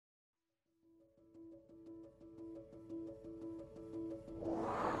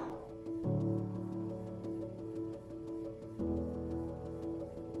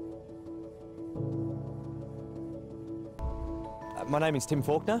My name is Tim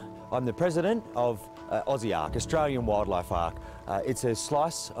Faulkner. I'm the president of Aussie Ark, Australian Wildlife Ark. It's a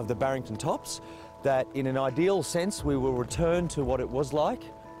slice of the Barrington Tops that, in an ideal sense, we will return to what it was like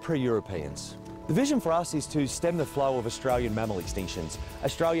pre-Europeans. The vision for us is to stem the flow of Australian mammal extinctions.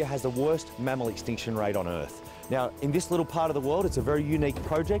 Australia has the worst mammal extinction rate on Earth. Now, in this little part of the world, it's a very unique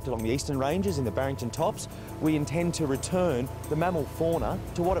project along the eastern ranges in the Barrington Tops. We intend to return the mammal fauna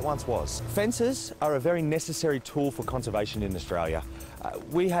to what it once was. Fences are a very necessary tool for conservation in Australia.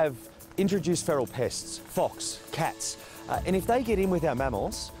 We have introduced feral pests, fox, cats, and if they get in with our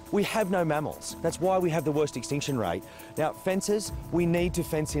mammals, we have no mammals. That's why we have the worst extinction rate. Now, fences, we need to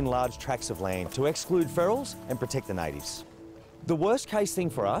fence in large tracts of land to exclude ferals and protect the natives. The worst case thing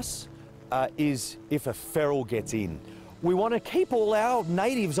for us is if a feral gets in. We want to keep all our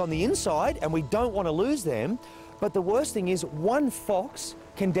natives on the inside and we don't want to lose them, but the worst thing is one fox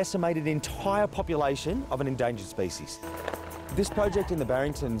can decimate an entire population of an endangered species. This project in the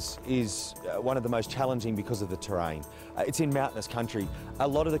Barringtons is one of the most challenging because of the terrain. It's in mountainous country. A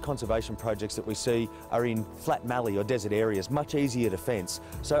lot of the conservation projects that we see are in flat mallee or desert areas, much easier to fence.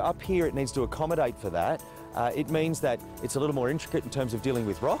 So up here it needs to accommodate for that. It means that it's a little more intricate in terms of dealing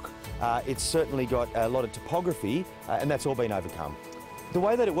with rock. It's certainly got a lot of topography and that's all been overcome. The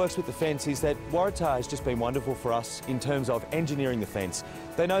way that it works with the fence is that Waratah has just been wonderful for us in terms of engineering the fence.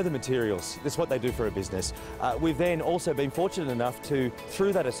 They know the materials, that's what they do for a business. We've then also been fortunate enough to,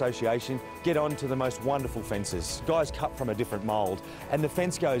 through that association, get on to the most wonderful fences. Guys cut from a different mould, and the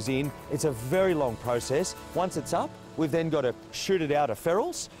fence goes in. It's a very long process. Once it's up, we've then got to shoot it out of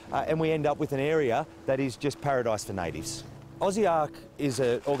ferals, and we end up with an area that is just paradise for natives. Aussie Ark is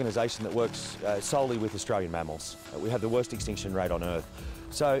an organisation that works solely with Australian mammals. We have the worst extinction rate on Earth.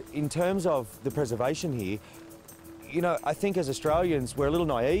 So in terms of the preservation here, you know, I think as Australians we're a little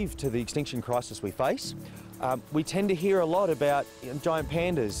naive to the extinction crisis we face. We tend to hear a lot about giant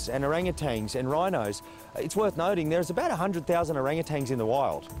pandas and orangutans and rhinos. It's worth noting there's about 100,000 orangutans in the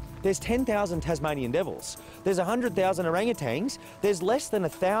wild. There's 10,000 Tasmanian devils. There's 100,000 orangutans. There's less than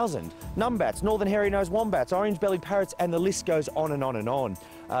 1,000 numbats, northern hairy-nosed wombats, orange-bellied parrots, and the list goes on and on and on.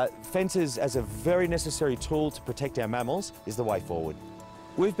 Fences as a very necessary tool to protect our mammals is the way forward.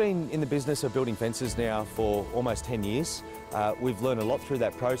 We've been in the business of building fences now for almost 10 years. We've learned a lot through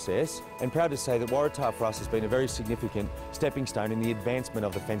that process, and proud to say that Waratah for us has been a very significant stepping stone in the advancement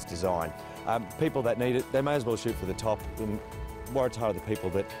of the fence design. People that need it, they may as well shoot for the top. And Waratah are the people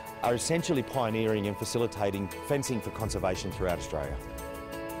that are essentially pioneering and facilitating fencing for conservation throughout Australia.